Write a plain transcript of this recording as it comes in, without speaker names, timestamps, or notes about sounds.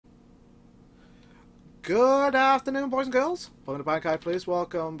Good afternoon, boys and girls. Welcome to Bankai, please.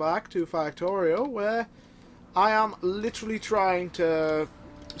 Welcome back to Factorio, where I am literally trying to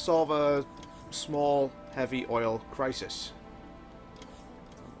solve a small, heavy oil crisis.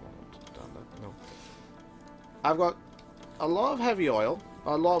 No. I've got a lot of heavy oil,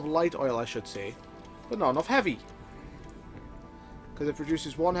 a lot of light oil, I should say, but not enough heavy. Because it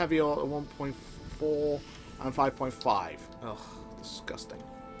produces one heavy oil at 1.4 and 5.5. Ugh, disgusting.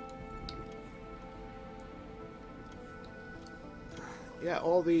 Yeah,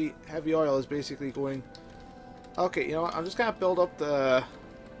 all the heavy oil is basically going... Okay, you know what? I'm just going to build up the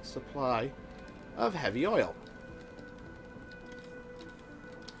supply of heavy oil.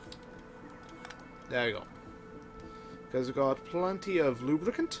 There you go. Because we've got plenty of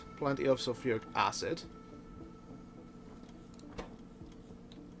lubricant, plenty of sulfuric acid.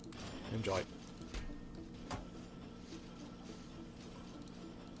 Enjoy.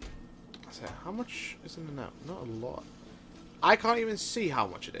 So how much is in the now? Not a lot. I can't even see how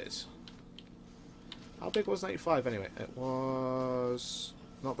much it is. How big was 95 anyway? It was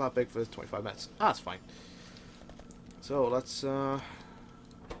not that big for 25 minutes. Ah, that's fine. So let's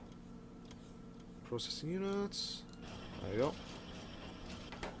processing units. There we go.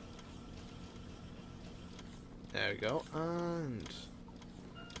 There we go. And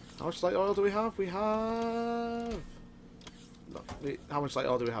how much light oil do we have? We have... No, wait, how much light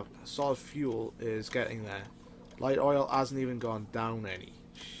oil do we have? Solid fuel is getting there. Light oil hasn't even gone down any.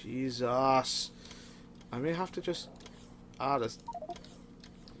 Jesus. I may have to just add this.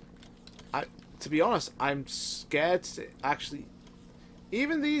 To be honest, I'm scared to actually...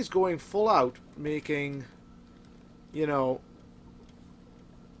 Even these going full out, making, you know,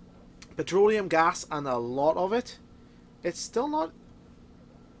 petroleum gas and a lot of it, it's still not...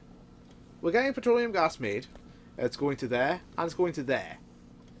 We're getting petroleum gas made. It's going to there, and it's going to there.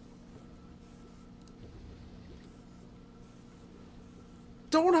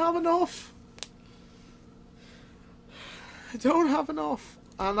 Don't have enough. I don't have enough.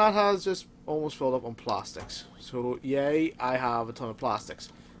 And that has just almost filled up on plastics. So, yay, I have a ton of plastics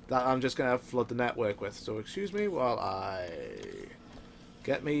that I'm just going to flood the network with. So, excuse me while I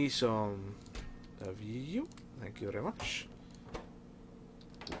get me some of you. Thank you very much.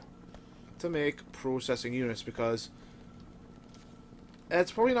 To make processing units, because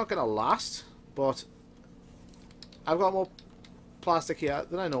it's probably not going to last, but I've got more plastic here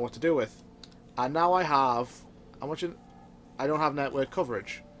that I know what to do with, and now I have how much I don't have network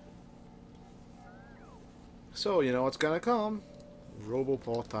coverage, so you know what's gonna come.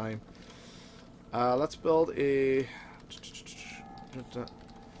 Roboport time. Let's build a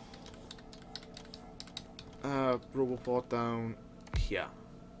Roboport down here.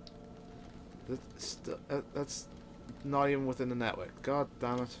 That's not even within the network. God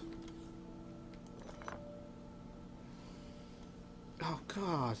damn it. Oh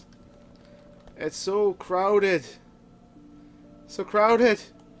god. It's so crowded. So crowded.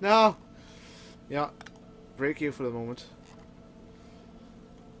 No. Yeah. Break you for the moment.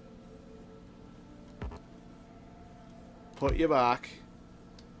 Put you back.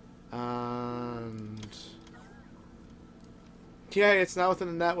 And... yeah, it's now within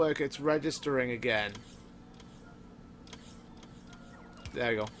the network. It's registering again.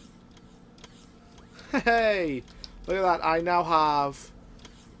 There you go. Hey! Look at that, I now have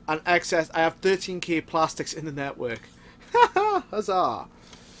an excess. I have 13k plastics in the network. Huzzah!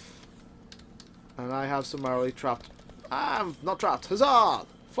 And I have summarily trapped. I'm not trapped. Huzzah!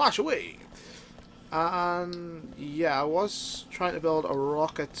 Flash away! And yeah, I was trying to build a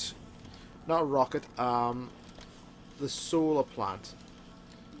rocket. Not a rocket, the solar plant.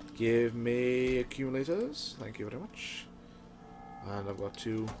 Give me accumulators. Thank you very much. And I've got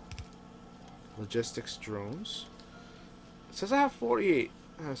 2 logistics drones. It says I have 48.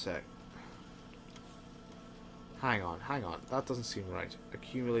 Hang on a sec. Hang on. That doesn't seem right.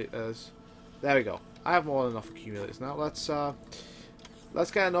 Accumulators. There we go. I have more than enough accumulators now. Let's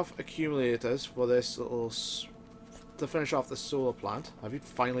get enough accumulators for this little to finish off the solar plant. Have you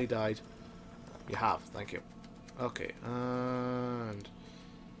finally died? You have. Thank you. Okay. And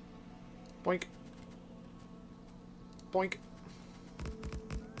boink. Boink.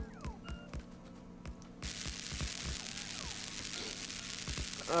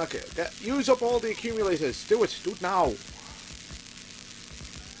 Okay, use up all the accumulators. Do it. Do it now.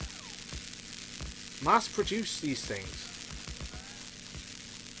 Mass produce these things.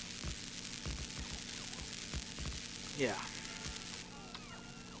 Yeah.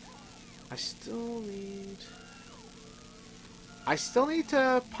 I still need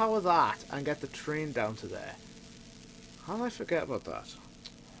to power that and get the train down to there. How did I forget about that?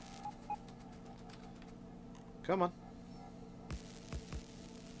 Come on.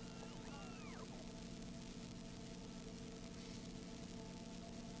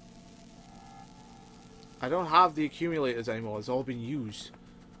 I don't have the accumulators anymore. It's all been used.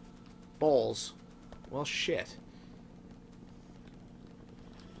 Balls. Well, shit.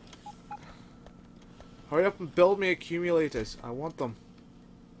 Hurry up and build me accumulators. I want them.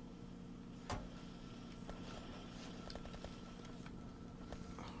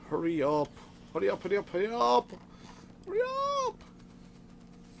 Hurry up. Hurry up, hurry up, hurry up. Hurry up.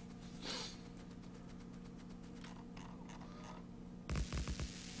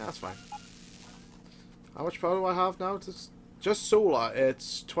 That's fine. How much power do I have now? It's just solar.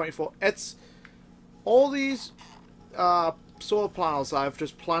 It's 24. It's all these solar panels I've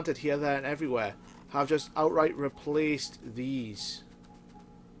just planted here, there, and everywhere have just outright replaced these.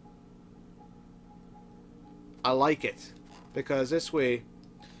 I like it because this way,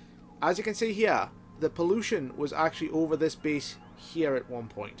 as you can see here, the pollution was actually over this base here at one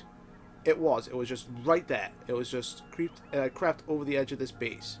point. It was just right there. It was just crept over the edge of this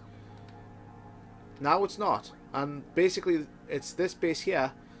base. Now it's not. And basically it's this base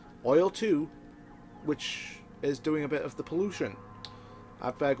here, oil 2, which is doing a bit of the pollution. I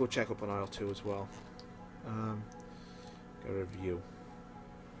better go check up on oil 2 as well. Get a review.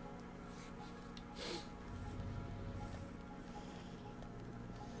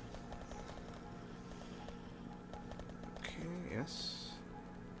 Okay, yes.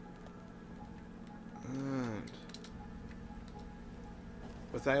 And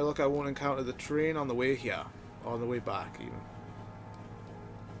with any luck, I won't encounter the train on the way here. Or on the way back, even.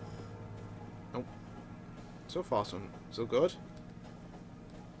 Nope. So far, so good.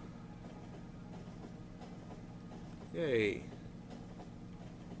 Yay.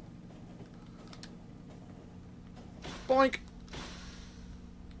 Boink!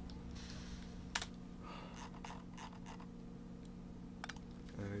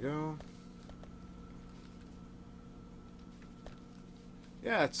 There we go.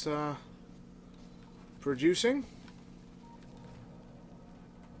 Yeah, it's producing.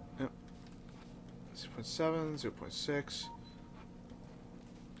 Yep. 0.7, 0.6.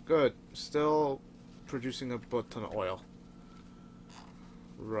 Good. Still producing a butt ton of oil.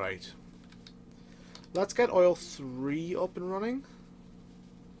 Right. Let's get oil 3 up and running.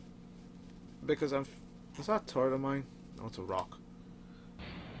 Because is that a turret of mine? No, it's a rock.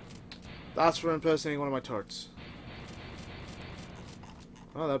 That's for impersonating one of my turrets.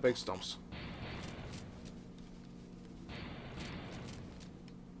 Oh, they're big stumps.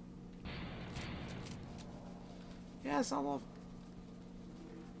 Yeah, it's not a lot of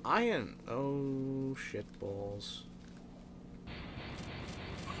iron. Oh, shit balls.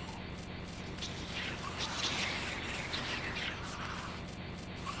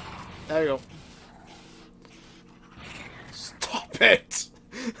 There you go. Stop it!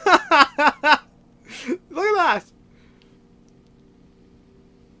 Look at that!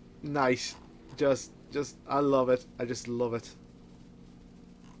 Nice. Just, I love it. I just love it.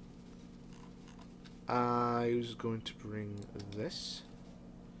 I was going to bring this.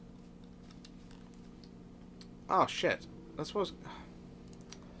 Oh, shit. That's what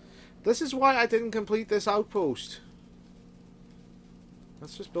this is why I didn't complete this outpost.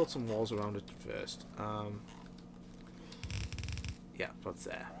 Let's just build some walls around it first. Yeah, what's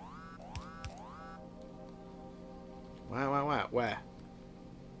there? Where?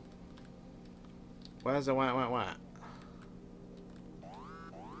 Where's the where?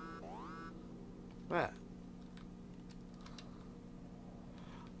 Where?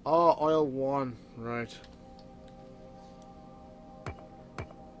 Oh, oil 1, right.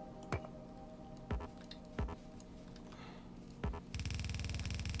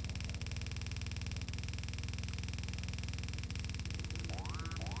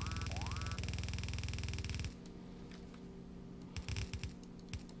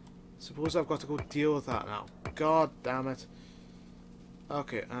 Suppose I've got to go deal with that now. God damn it.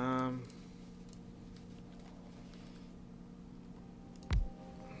 Okay, ow!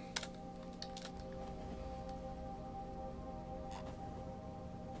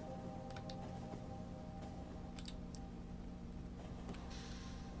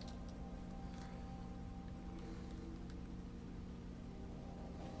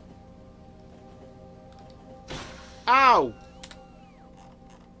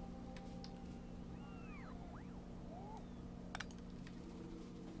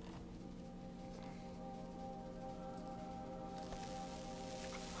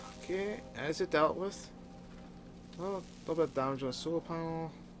 Okay, is it dealt with? Oh, a little bit of damage on the solar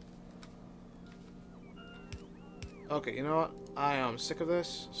panel. Okay, you know what? I am sick of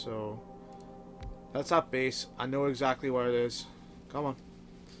this, so That's that base. I know exactly where it is. Come on.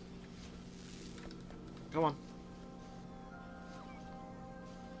 Come on.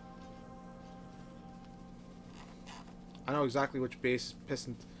 I know exactly which base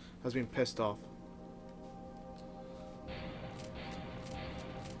has been pissed off.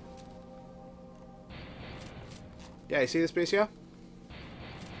 Yeah, you see this base here?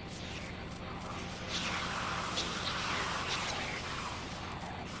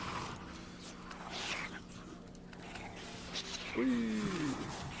 Whee!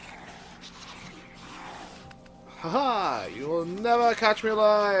 Haha! You will never catch me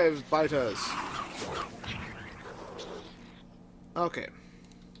alive, biters! Okay.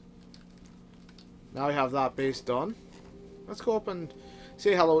 Now we have that base done. Let's go up and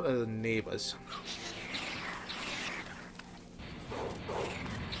say hello to the neighbors.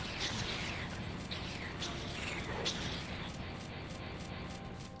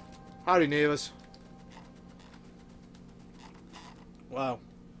 Howdy, neighbors. Wow.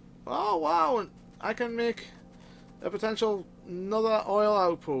 Oh, wow. I can make a potential another oil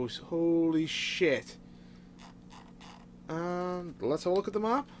outpost. Holy shit. And let's have a look at the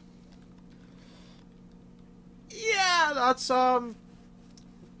map. Yeah, that's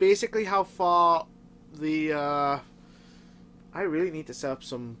basically how far the I really need to set up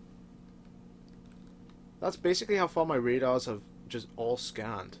some. That's basically how far my radars have just all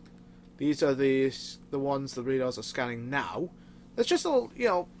scanned. These are the ones the radars are scanning now. Let's just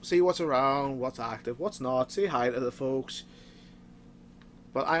see what's around, what's active, what's not. Say hi to the folks.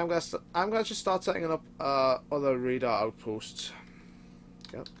 But I'm gonna just start setting up other radar outposts.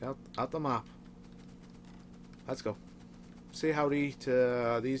 Get out the map. Let's go. Say howdy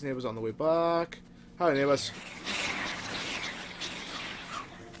to these neighbors on the way back. Howdy, neighbors.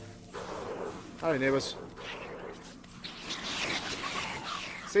 Howdy, neighbors.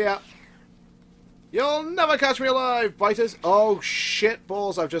 See ya. You'll never catch me alive, biters. Oh shit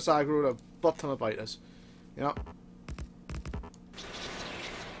balls! I've just aggroed a butt ton of biters. Yep.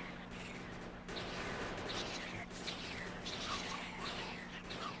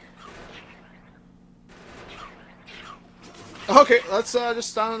 Okay, let's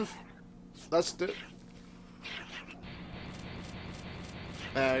just stand. Let's do.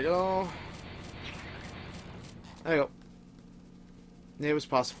 There you go. There you go. Neighbors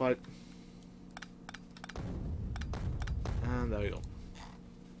pacified. And there we go.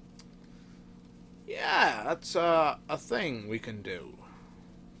 Yeah, that's a thing we can do.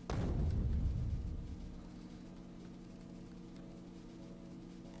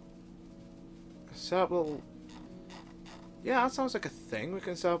 Set up a little. Yeah, that sounds like a thing. We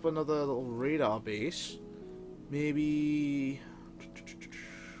can set up another little radar base. Maybe.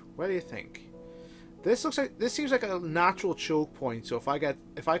 Where do you think? This seems like a natural choke point. So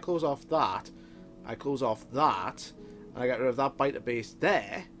if I close off that, I close off that, and I get rid of that biter base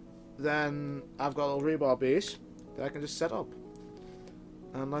there, then I've got a little rebar base that I can just set up.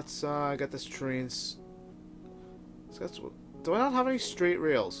 And let's get this trains. Do I not have any straight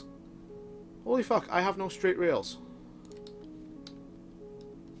rails? Holy fuck! I have no straight rails.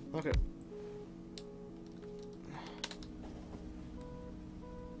 Okay.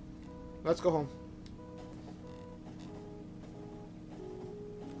 Let's go home.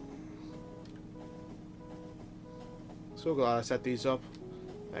 So glad I set these up.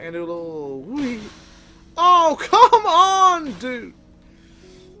 I can do a little wee. Oh, come on, dude!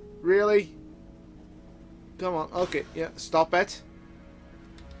 Really? Come on. Okay, yeah, stop it.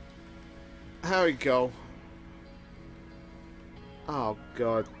 There we go. Oh,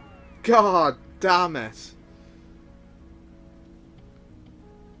 God. God damn it.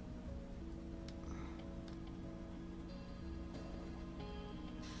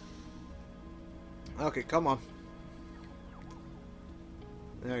 Okay, come on.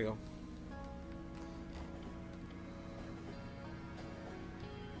 There you go.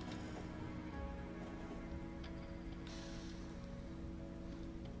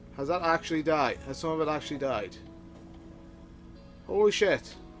 Has that actually died? Has some of it actually died? Holy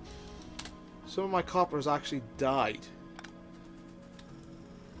shit. Some of my copper has actually died.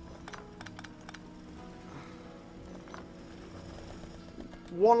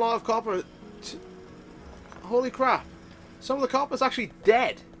 One lot of copper. Holy crap. Some of the copper is actually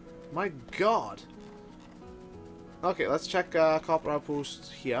dead. My god. Okay, let's check copper outposts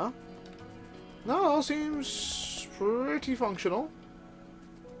here. No, it all seems pretty functional.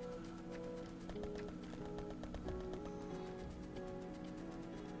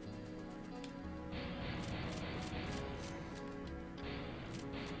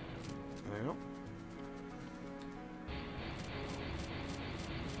 There you go.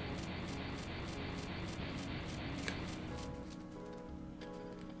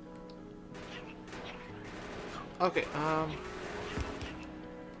 Okay,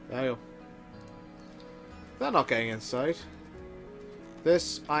 there you go. They're not getting inside.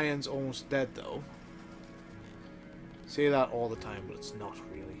 This iron's almost dead, though. Say that all the time, but it's not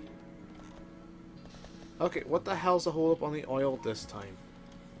really. Okay, what the hell's the hold up on the oil this time?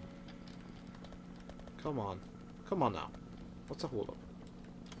 Come on. Come on now. What's the hold up?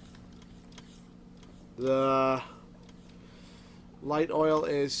 The light oil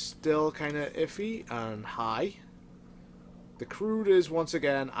is still kind of iffy and high. The crude is once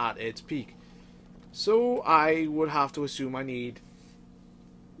again at its peak. So I would have to assume I need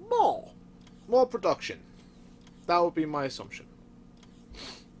more production. That would be my assumption.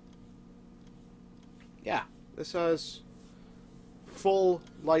 Yeah, this has full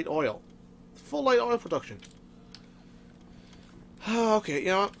light oil. Full light oil production. Okay, you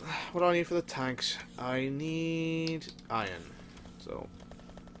know what do I need for the tanks? I need iron. So,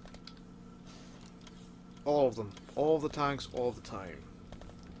 all of them. All of the tanks, all of the time.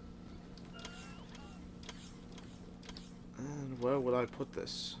 And where would I put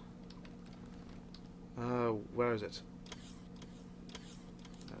this? Where is it?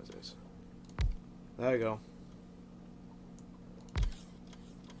 There it is. There you go.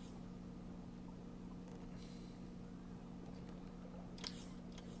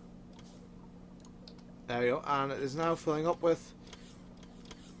 There you go, and it is now filling up with...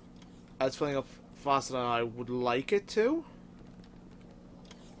 It's filling up faster than I would like it to.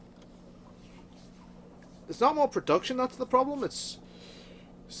 It's not more production that's the problem, it's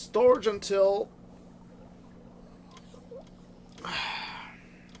storage until...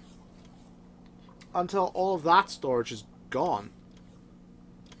 until all of that storage is gone.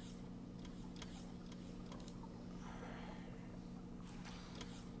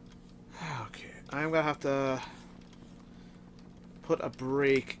 Okay, I'm gonna have to put a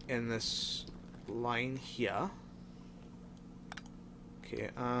break in this line here. Okay,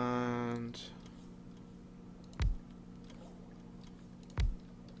 and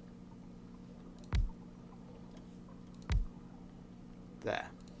there.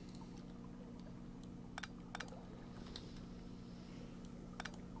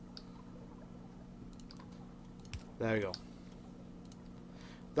 There we go.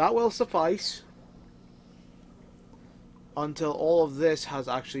 That will suffice until all of this has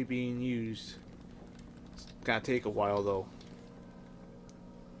actually been used. It's gonna take a while though,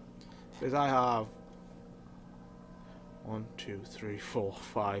 because I have 1, 2, 3, 4,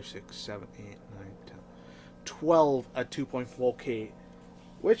 5, 6, 7, 8, 9, 10, 12 at 2.4k,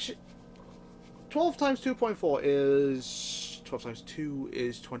 which 12 times 2.4 is 12 times 2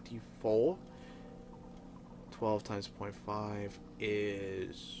 is 24. 12 times 0.5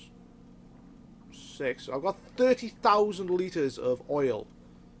 is 6. So I've got 30,000 litres of oil.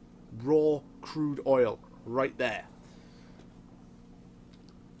 Raw crude oil. Right there.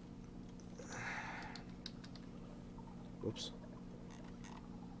 Oops.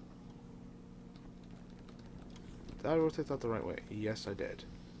 Did I rotate that the right way? Yes, I did.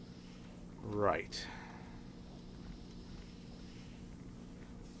 Right.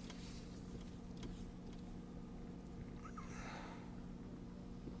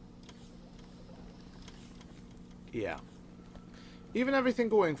 Yeah. Even everything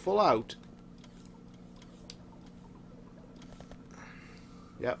going full out.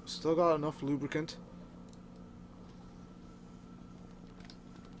 Yep, still got enough lubricant.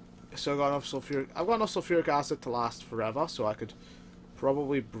 Still got enough sulfuric... I've got enough sulfuric acid to last forever, so I could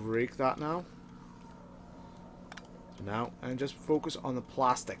probably break that now. Now, and just focus on the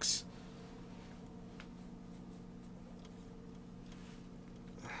plastics.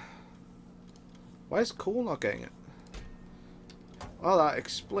 Why is coal not getting it? Well, that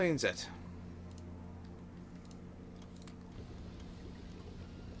explains it.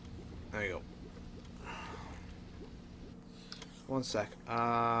 There you go. One sec.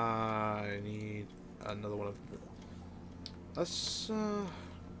 I need another one of... Let's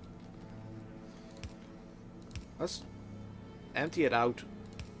empty it out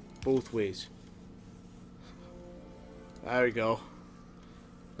both ways. There we go.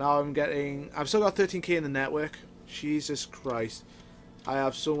 Now I've still got 13k in the network. Jesus Christ. I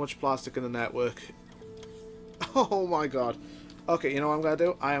have so much plastic in the network. Oh my god. Okay, you know what I'm going to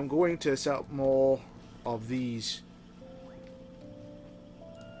do? I am going to set up more of these.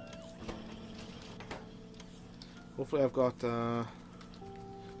 Hopefully I've got... how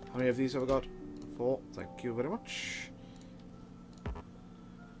many of these have I got? 4. Thank you very much.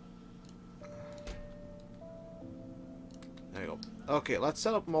 There you go. Okay, let's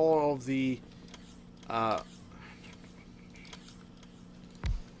set up more of the...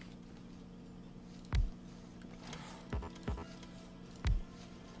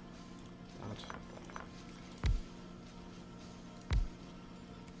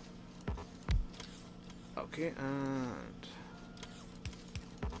 Okay, and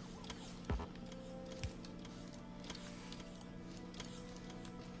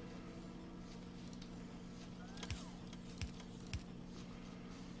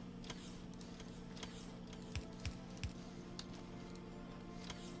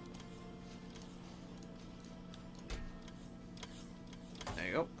there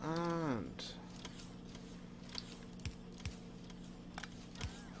you go, and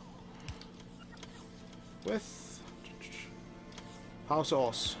with power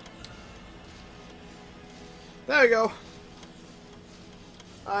source. There we go.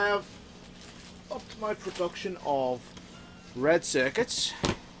 I have upped my production of red circuits.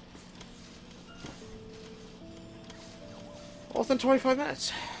 All within 25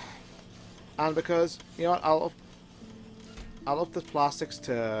 minutes. And because, you know what, I'll up the plastics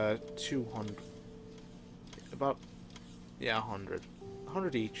to 200. About, yeah, 100.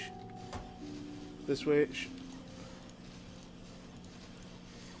 100 each. This way,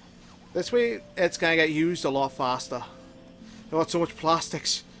 it's gonna get used a lot faster. I got so much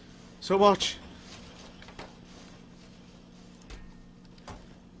plastics, so much.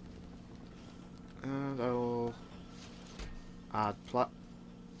 And I will add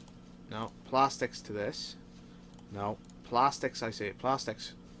plastics to this. No, plastics. I say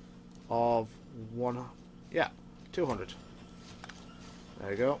plastics of 200.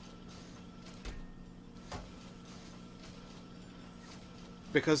 There you go.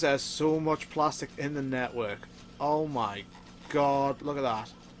 Because there's so much plastic in the network. Oh my god, look at that.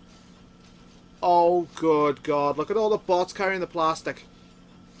 Oh good god, look at all the bots carrying the plastic.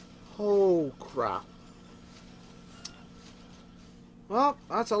 Oh crap. Well,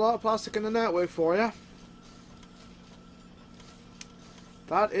 that's a lot of plastic in the network for you.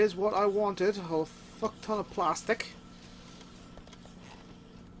 That is what I wanted, a fuck ton of plastic.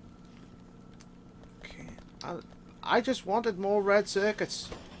 Okay, I just wanted more red circuits.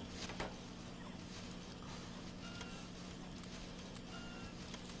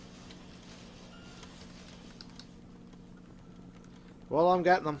 Well, I'm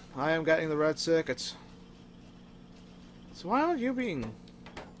getting them. I am getting the red circuits. So why aren't you being...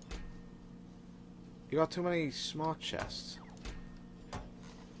 You got too many smart chests.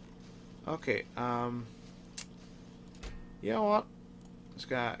 Okay, you know what? This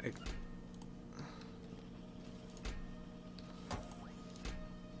guy...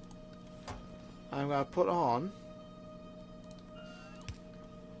 I'm gonna put on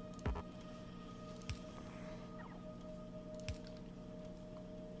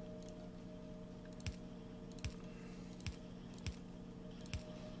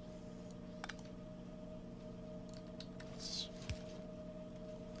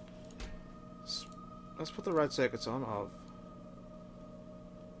let's put the red circuits on of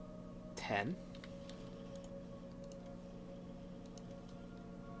 10.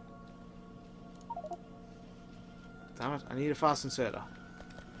 Damn it, I need a fast inserter.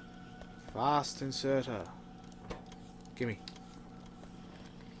 Fast inserter. Gimme.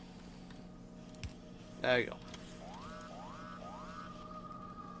 There you go.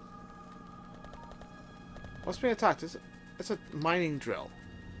 What's being attacked? It's a mining drill.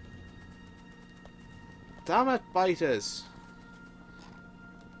 Damn it, biters.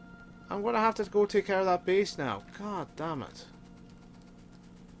 I'm gonna have to go take care of that base now. God damn it.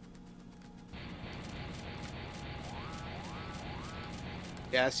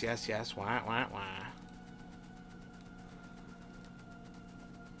 Yes, yes, yes. Wah, wah, wah.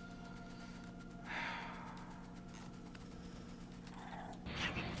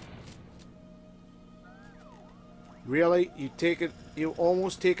 Really? You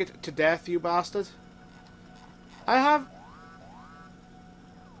almost take it to death, you bastard? I have...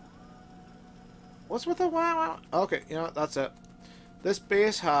 What's with the wah, wah? Okay, you know what? That's it. This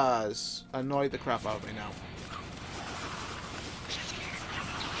base has annoyed the crap out of me now.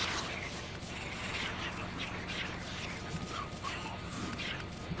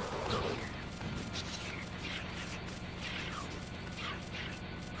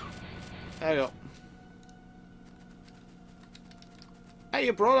 There you go. Hey,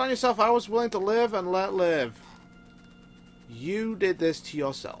 you brought on yourself. I was willing to live and let live. You did this to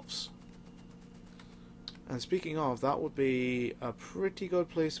yourselves. And speaking of, that would be a pretty good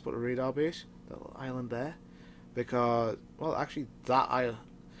place to put a radar base. That little island there. Because, well, actually, that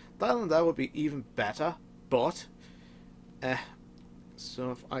island there would be even better. But,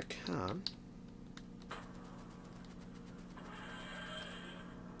 so if I can...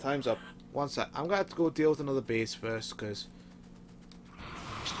 Time's up. One sec. I'm going to have to go deal with another base first, because...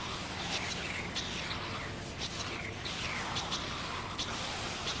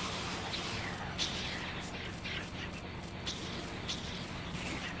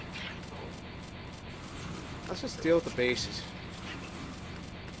 Let's just deal with the bases.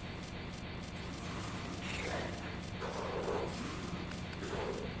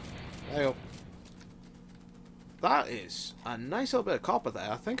 There you go. That is a nice little bit of copper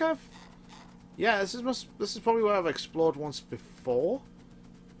there. I think I've... Yeah, this is probably where I've explored once before.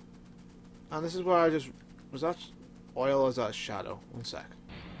 And this is where I just... Was that oil or is that shadow? One sec.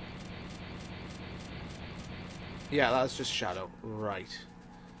 Yeah, that's just shadow. Right.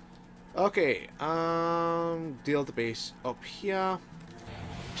 Okay, deal with the base up here.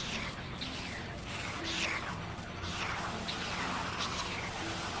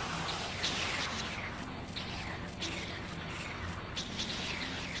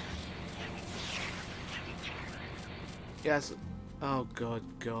 Yes. Oh, good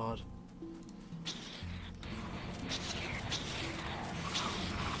God.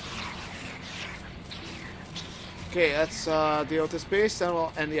 Okay, let's deal with this base, then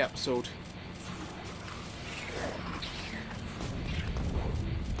we'll end the episode.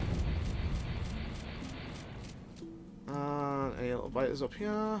 Any little biters up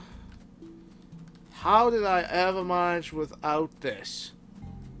here. How did I ever manage without this?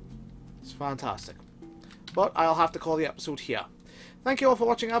 It's fantastic. But I'll have to call the episode here. Thank you all for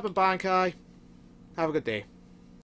watching. I've been Bankai. Have a good day.